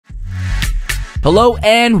Hello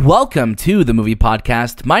and welcome to the Movie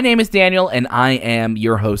Podcast. My name is Daniel and I am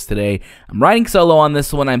your host today. I'm riding solo on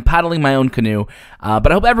this one. I'm paddling my own canoe, but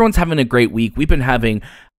I hope everyone's having a great week. We've been having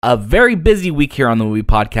a very busy week here on the Movie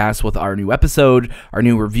Podcast with our new episode, our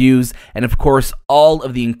new reviews, and of course, all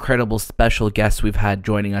of the incredible special guests we've had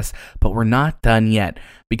joining us. But we're not done yet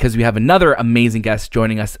because we have another amazing guest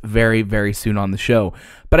joining us very, very soon on the show.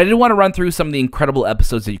 But I did want to run through some of the incredible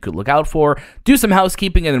episodes that you could look out for, do some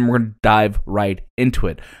housekeeping, and then we're going to dive right into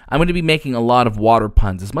it. I'm going to be making a lot of water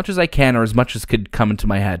puns, as much as I can or as much as could come into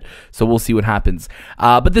my head. So we'll see what happens.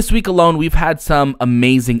 But this week alone, we've had some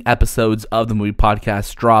amazing episodes of the Movie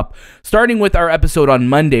Podcast drop, starting with our episode on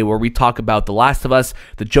Monday where we talk about The Last of Us,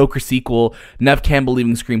 the Joker sequel, Neve Campbell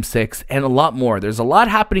leaving Scream 6, and a lot more. There's a lot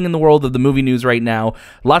happening in the world of the movie news right now.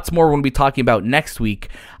 Lots more we're going to be talking about next week.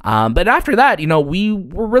 But after that, we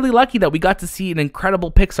were really lucky that we got to see an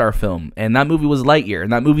incredible Pixar film, and that movie was Lightyear,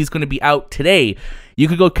 and that movie's going to be out today. You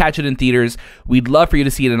could go catch it in theaters. We'd love for you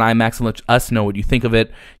to see it in IMAX and let us know what you think of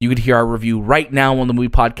it. You could hear our review right now on the Movie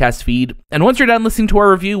Podcast feed. And once you're done listening to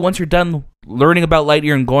our review, once you're done learning about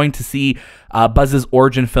Lightyear and going to see Buzz's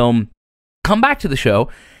origin film, come back to the show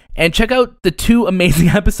and check out the two amazing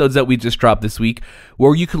episodes that we just dropped this week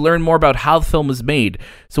where you can learn more about how the film was made.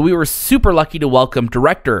 So we were super lucky to welcome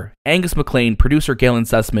director Angus MacLean, producer Galen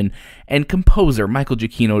Sussman, and composer Michael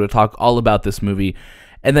Giacchino to talk all about this movie.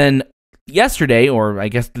 And then yesterday, or I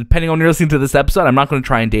guess depending on when you're listening to this episode, I'm not going to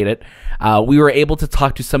try and date it, we were able to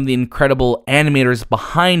talk to some of the incredible animators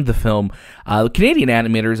behind the film, Canadian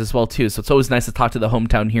animators as well too, so it's always nice to talk to the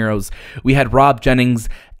hometown heroes. We had Rob Jennings,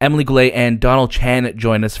 Emily Goulet, and Donald Chen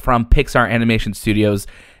join us from Pixar Animation Studios.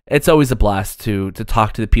 It's always a blast to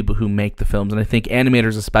talk to the people who make the films, and I think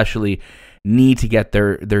animators especially need to get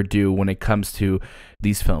their due when it comes to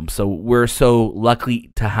these films. So we're so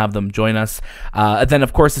lucky to have them join us. And then,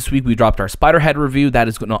 of course, this week we dropped our Spiderhead review. That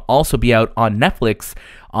is going to also be out on Netflix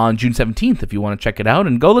on June 17th if you want to check it out.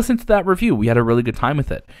 And go listen to that review. We had a really good time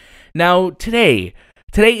with it. Now, today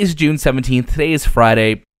is June 17th. Today is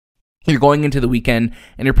Friday. You're going into the weekend,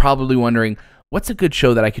 and you're probably wondering, what's a good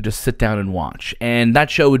show that I could just sit down and watch? And that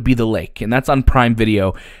show would be The Lake, and that's on Prime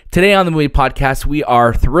Video. Today on the Movie Podcast, we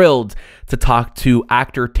are thrilled to talk to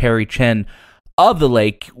actor Terry Chen of The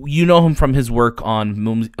Lake. You know him from his work on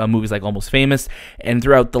movies like Almost Famous, and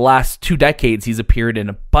throughout the last 2 decades, he's appeared in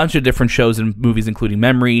a bunch of different shows and movies, including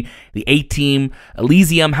Memory, The A-Team,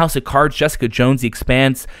 Elysium, House of Cards, Jessica Jones, The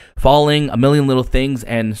Expanse, Falling, A Million Little Things,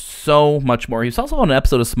 and so much more. He was also on an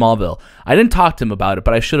episode of Smallville. I didn't talk to him about it,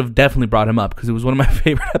 but I should have definitely brought him up because it was one of my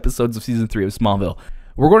favorite episodes of Season 3 of Smallville.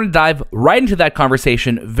 We're going to dive right into that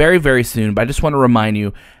conversation very, very soon, but I just want to remind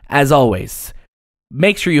you, as always,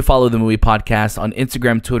 make sure you follow The Movie Podcast on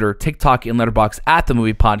Instagram, Twitter, TikTok, and Letterboxd at The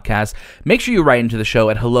Movie Podcast. Make sure you write into the show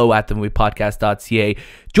at hello@TheMoviePodcast.ca.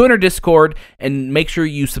 Join our Discord, and make sure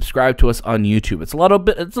you subscribe to us on YouTube. It's a lot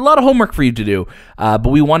of homework for you to do, but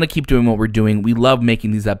we want to keep doing what we're doing. We love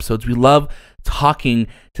making these episodes. We love talking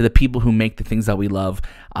to the people who make the things that we love,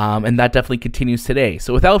 and that definitely continues today.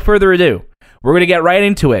 So without further ado, we're going to get right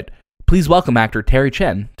into it. Please welcome actor Terry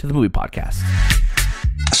Chen to The Movie Podcast.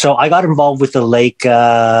 So I got involved with The Lake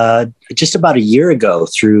just about a year ago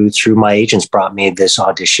through my agents brought me this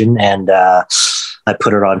audition, and I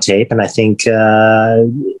put it on tape. And I think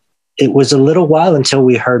it was a little while until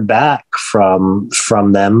we heard back from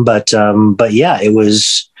them. But yeah, it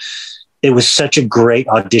was such a great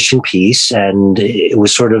audition piece, and it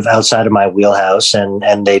was sort of outside of my wheelhouse,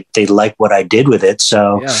 and they liked what I did with it.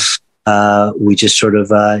 So we just sort of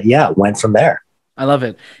went from there. I love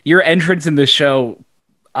it. Your entrance in the show,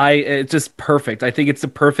 it's just perfect. I think it's the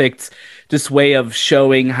perfect just way of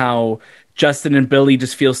showing how Justin and Billy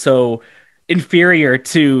just feel so inferior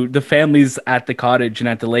to the families at the cottage and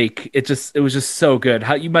at the lake. It was just so good.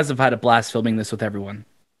 How you must have had a blast filming this with everyone.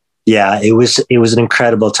 Yeah, it was an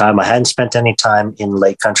incredible time. I hadn't spent any time in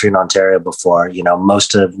Lake Country in Ontario before.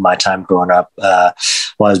 Most of my time growing up, I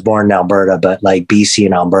was born in Alberta, but like BC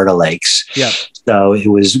and Alberta lakes. Yeah. So it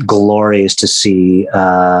was glorious to see,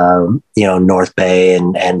 North Bay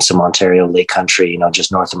and some Ontario Lake Country,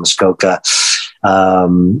 just north of Muskoka.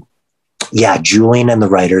 Julian and the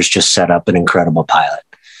writers just set up an incredible pilot.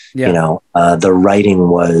 Yeah. The writing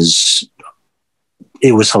was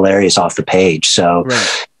hilarious off the page. So,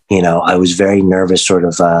 right. I was very nervous sort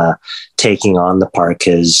of taking on the part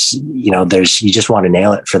because, you just want to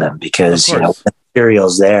nail it for them because, the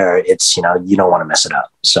material's there. It's, you don't want to mess it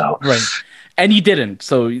up. So, right. And you didn't.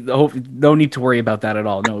 So no need to worry about that at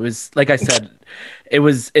all. No, it was, like I said,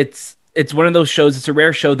 it's one of those shows. It's a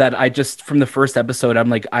rare show that I just, from the first episode, I'm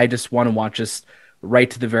like, I just want to watch this right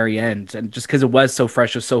to the very end, and just because it was so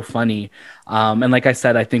fresh, it was so funny. And like I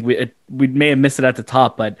said, I think we may have missed it at the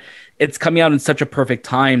top, but it's coming out in such a perfect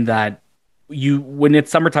time that when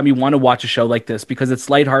it's summertime, you want to watch a show like this because it's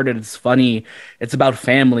lighthearted, it's funny, it's about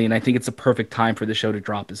family, and I think it's a perfect time for the show to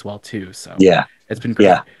drop as well too. So Yeah. it's been great.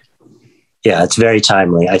 Yeah. Yeah, it's very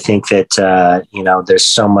timely. I think that, there's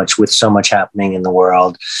so much happening in the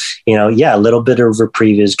world, a little bit of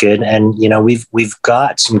reprieve is good. And, we've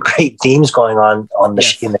got some great themes going on in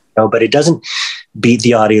the show, but it doesn't beat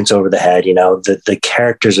the audience over the head. The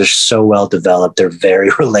characters are so well developed. They're very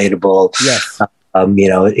relatable. Yes.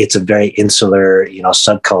 It's a very insular,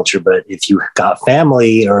 subculture, but if you got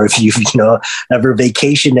family or if you've, ever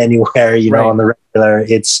vacationed anywhere, on the regular,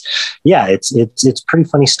 it's pretty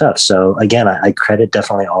funny stuff. So again, I credit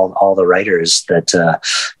definitely all the writers that,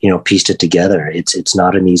 pieced it together. It's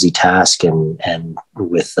not an easy task. And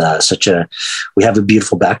with we have a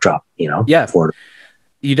beautiful backdrop, for it.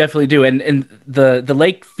 You definitely do. And the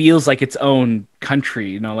lake feels like its own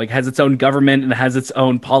country, like has its own government and has its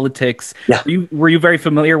own politics. Yeah. Were you very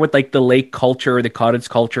familiar with like the lake culture or the cottage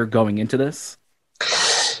culture going into this?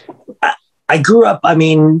 I grew up,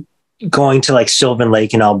 going to like Sylvan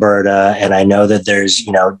Lake in Alberta, and I know that there's,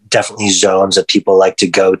 definitely zones that people like to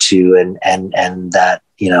go to, and that,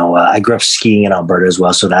 I grew up skiing in Alberta as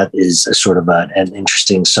well. So that is a sort of an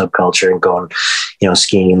interesting subculture, and going,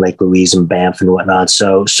 skiing in Lake Louise and Banff and whatnot.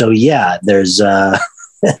 So yeah, there's,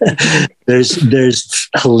 there's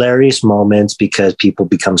hilarious moments because people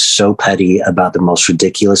become so petty about the most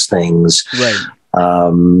ridiculous things. Right.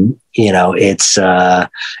 It's a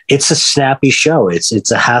snappy show.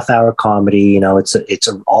 It's a half-hour comedy. It's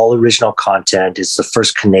an all original content. It's the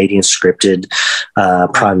first Canadian scripted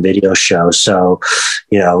Prime Video show. So,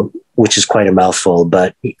 which is quite a mouthful.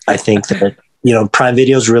 But I think that Prime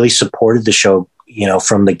Video's really supported the show.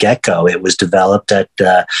 From the get-go. It was developed at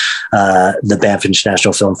the Banff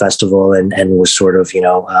International Film Festival and was sort of,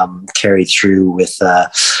 carried through with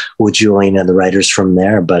Julian and the writers from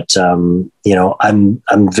there. But, I'm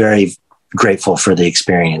very grateful for the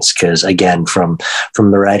experience because, again, from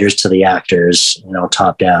the writers to the actors,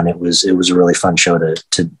 top down, it was a really fun show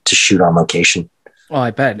to shoot on location. Oh,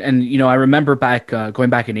 I bet. And, I remember going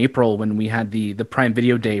back in April when we had the Prime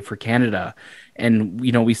Video Day for Canada. And,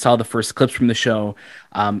 we saw the first clips from the show.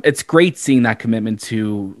 It's great seeing that commitment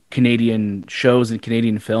to Canadian shows and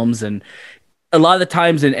Canadian films. And a lot of the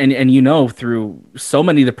times, and through so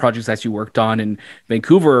many of the projects that you worked on in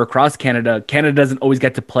Vancouver or across Canada, Canada doesn't always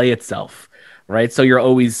get to play itself, right? So you're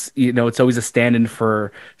always, it's always a stand-in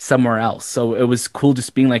for somewhere else. So it was cool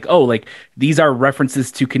just being like, oh, like these are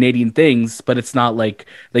references to Canadian things, but it's not like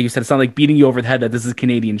you said, it's not like beating you over the head that this is a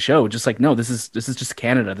Canadian show. Just like, no, this is just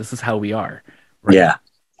Canada. This is how we are. Right? Yeah.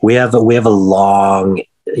 We have a long,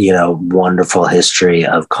 wonderful history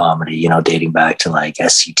of comedy, dating back to like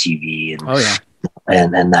SCTV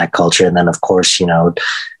and that culture. And then of course, shows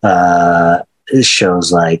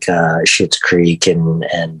like Schitt's Creek and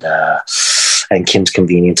Kim's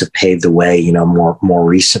Convenience have paved the way, more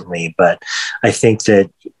recently. But I think that,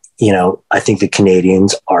 the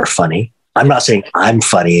Canadians are funny. I'm not saying I'm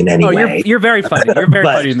funny in any way. You're very funny. You're very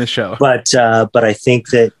funny in the show. But I think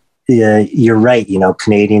that you're right.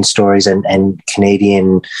 Canadian stories and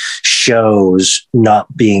Canadian shows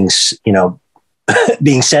not being,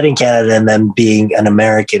 being set in Canada and then being an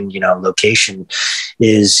American, location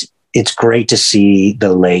it's great to see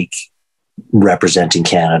the lake representing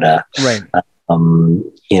Canada. Right.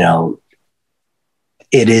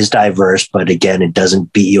 It is diverse, but again, it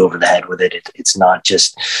doesn't beat you over the head with it. It's not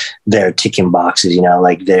just they're ticking boxes,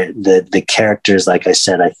 like the characters, like I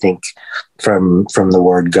said, I think from the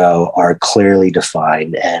word go are clearly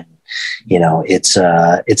defined, and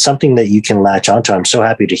it's something that you can latch onto. I'm so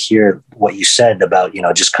happy to hear what you said about,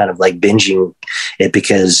 just kind of like binging it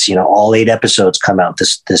because, all 8 episodes come out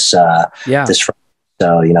this Friday.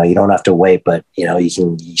 So, you don't have to wait, but, you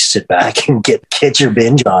can sit back and get your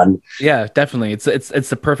binge on. Yeah, definitely. It's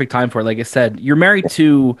the perfect time for it. Like I said, you're married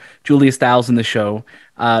to Julia Stiles in the show.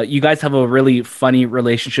 You guys have a really funny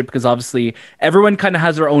relationship because obviously everyone kind of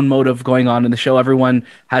has their own motive going on in the show. Everyone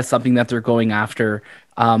has something that they're going after.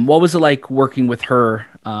 What was it like working with her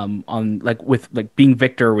with being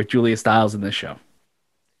Victor with Julia Stiles in this show?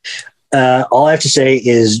 All I have to say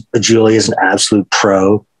is Julia is an absolute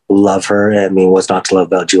pro. Love her. I mean, what's not to love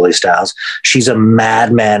about Julia Stiles? She's a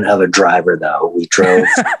madman of a driver, though. We drove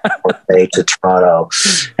to Toronto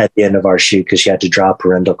at the end of our shoot because she had to drop her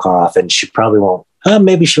rental car off, and she probably won't.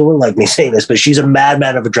 Maybe she won't like me saying this, but she's a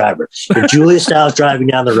madman of a driver. If Julia Stiles driving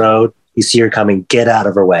down the road, you see her coming, get out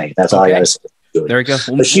of her way. That's all I got to say. There we go.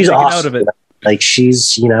 But she's awesome. Like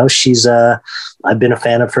she's, I've been a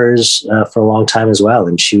fan of hers for a long time as well.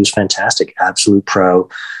 And she was fantastic, absolute pro,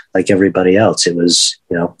 like everybody else. It was,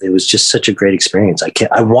 it was just such a great experience.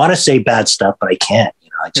 I want to say bad stuff, but I can't,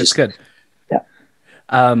 It's good.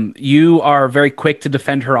 Yeah. You are very quick to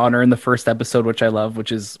defend her honor in the first episode, which I love,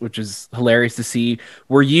 which is hilarious to see.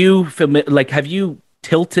 Were you have you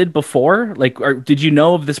tilted before? Like, or did you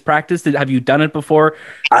know of this practice? Have you done it before?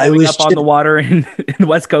 I Going was up on the water in the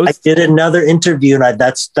West Coast. I did another interview, and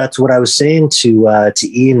that's what I was saying to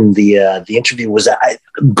Ian. The interview was that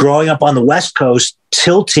growing up on the West Coast,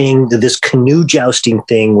 tilting, this canoe jousting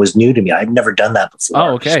thing was new to me. I'd never done that before.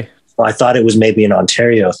 Oh, okay. So I thought it was maybe an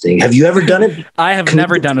Ontario thing. Have you ever done it? I have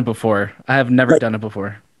never done it before.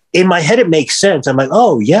 In my head, it makes sense. I'm like,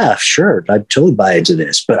 oh yeah, sure, I'd totally buy into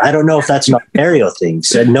this, but I don't know if that's an Ontario thing.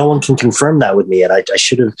 So no one can confirm that with me, and I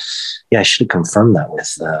should have confirmed that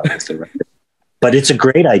with the record. But it's a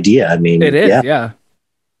great idea. I mean, it is, yeah.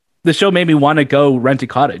 The show made me want to go rent a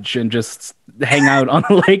cottage and just hang out on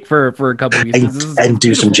the lake for a couple of weeks and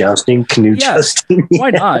do some jousting, canoe jousting.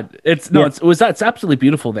 Why not? It's absolutely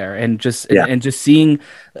beautiful there, and just seeing.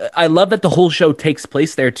 I love that the whole show takes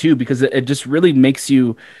place there too, because it just really makes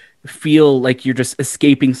you feel like you're just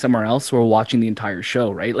escaping somewhere else while watching the entire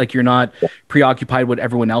show, right? Like you're not preoccupied with what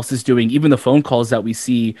everyone else is doing. Even the phone calls that we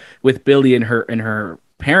see with Billy and her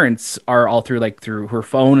parents are all through her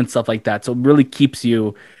phone and stuff like that. So it really keeps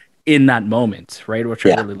you in that moment, right? Which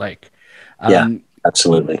I really like.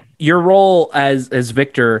 Absolutely. Your role as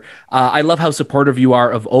Victor, I love how supportive you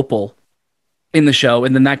are of Opal in the show,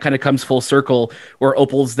 and then that kind of comes full circle where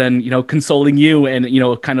Opal's then consoling you and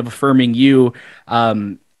kind of affirming you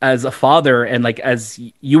as a father, and like as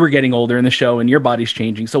you were getting older in the show and your body's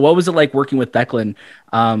changing. So what was it like working with Declan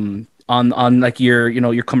on like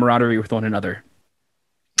your camaraderie with one another?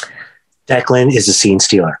 Declan is a scene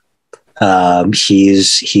stealer.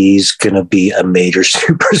 He's gonna be a major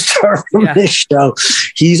superstar from this show.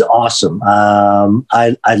 He's awesome.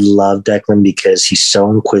 I love Declan because he's so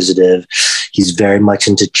inquisitive. He's very much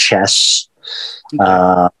into chess.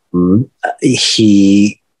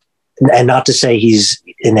 And not to say he's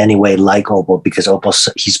in any way like Opal, because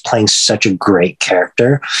he's playing such a great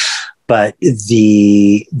character, but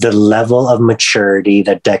the level of maturity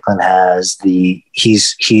that Declan has,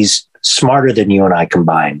 he's smarter than you and I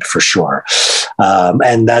combined, for sure.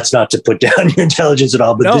 And that's not to put down your intelligence at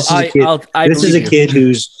all, but this is a kid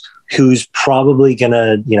who's probably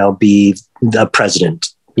gonna, be the president,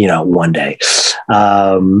 one day.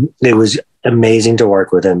 It was amazing to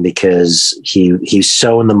work with him because he's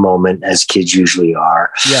so in the moment, as kids usually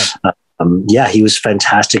are. He was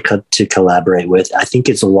fantastic to collaborate with. I think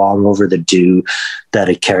it's long overdue that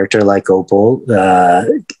a character like Opal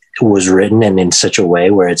was written and in such a way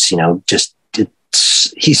where it's,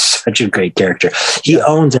 he's such a great character. He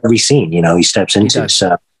owns every scene, he steps into.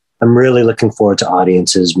 So I'm really looking forward to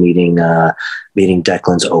audiences meeting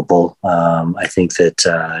Declan's Opal. I think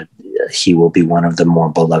that he will be one of the more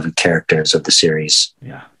beloved characters of the series.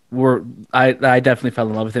 Yeah. I definitely fell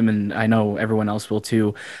in love with him, and I know everyone else will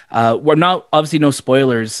too. We're not, obviously no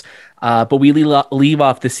spoilers, but we leave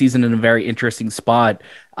off this season in a very interesting spot.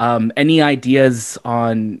 Any ideas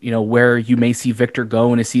on where you may see Victor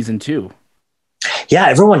go in a season 2? Yeah,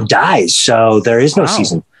 everyone dies, so there is no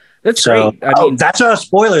season. That's great. I mean, that's not a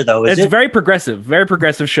spoiler, though. Is it? Very progressive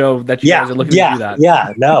show that you guys are looking to do that.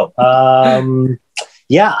 Yeah, no.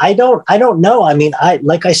 I don't know. I mean,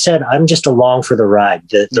 like I said, I'm just along for the ride.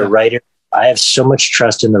 The writer, I have so much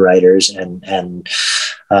trust in the writers, and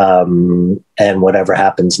whatever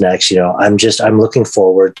happens next, I'm looking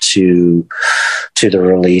forward to the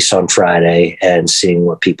release on Friday and seeing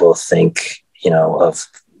what people think,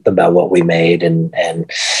 about what we made, and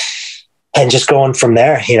just going from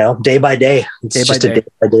there, day by day. It's just a day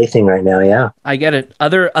by day thing right now. Yeah, I get it.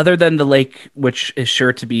 Other than The Lake, which is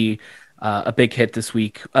sure to be a big hit this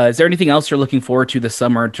week, is there anything else you're looking forward to this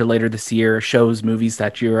summer, to later this year? Shows, movies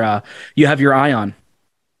that you have your eye on?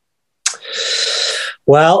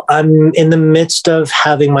 Well, I'm in the midst of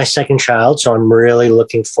having my second child, so I'm really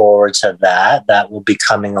looking forward to that. That will be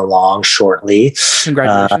coming along shortly.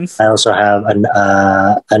 Congratulations. I also have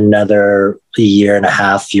another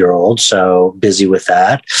 1.5-year-old, so busy with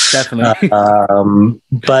that. Definitely.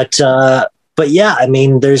 But yeah, I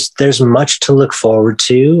mean, there's much to look forward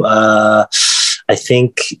to. I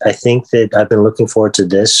think that I've been looking forward to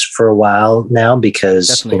this for a while now because,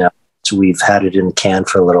 Definitely. We've had it in the can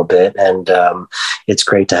for a little bit, and it's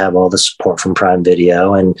great to have all the support from Prime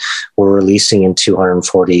Video, and we're releasing in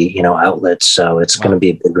 240, outlets. So it's going to be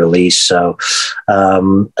a big release. So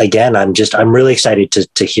again, I'm really excited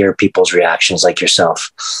to hear people's reactions like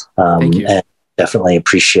yourself. Thank you. definitely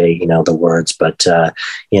appreciate, the words, but,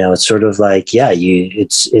 it's sort of like, yeah,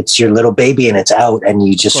 it's your little baby and it's out and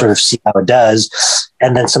you just sort of see how it does.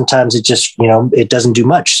 And then sometimes it just, it doesn't do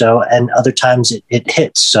much. So, and other times it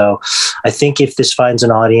hits. So I think if this finds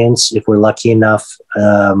an audience, if we're lucky enough,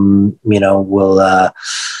 we'll,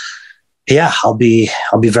 I'll be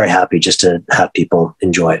very happy just to have people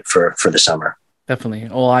enjoy it for the summer. Definitely.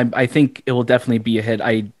 Well, I think it will definitely be a hit.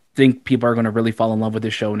 I think people are going to really fall in love with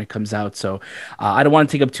this show when it comes out. So I don't want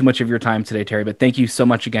to take up too much of your time today, Terry, but thank you so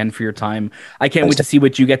much again for your time. I can't wait to see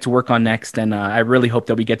what you get to work on next. And I really hope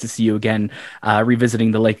that we get to see you again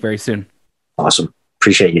revisiting the lake very soon. Awesome.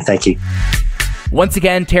 Appreciate you. Thank you. Once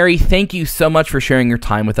again, Terry, thank you so much for sharing your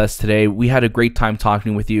time with us today. We had a great time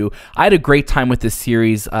talking with you. I had a great time with this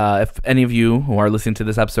series. If any of you who are listening to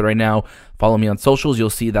this episode right now follow me on socials, you'll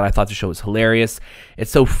see that I thought the show was hilarious.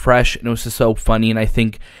 It's so fresh and it was just so funny, and I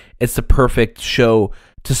think it's the perfect show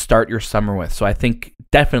to start your summer with. So I think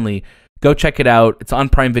definitely go check it out. It's on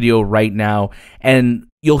Prime Video right now, and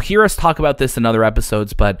you'll hear us talk about this in other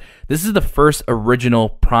episodes, but this is the first original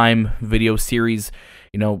Prime Video series,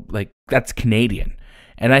 that's Canadian.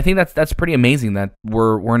 And I think that's pretty amazing that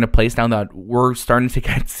we're in a place now that we're starting to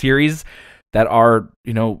get series that are,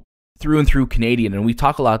 through and through Canadian. And we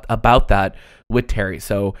talk a lot about that with Terry.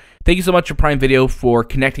 So thank you so much to Prime Video for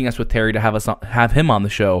connecting us with Terry to have him on the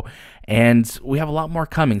show. And we have a lot more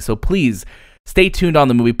coming. So please stay tuned on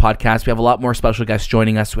the Movie Podcast. We have a lot more special guests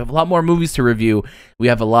joining us. We have a lot more movies to review. We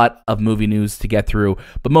have a lot of movie news to get through.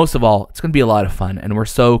 But most of all, it's going to be a lot of fun, and we're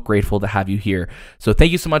so grateful to have you here. So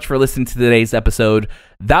thank you so much for listening to today's episode.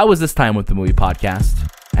 That was This Time with the Movie Podcast,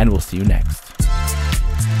 and we'll see you next.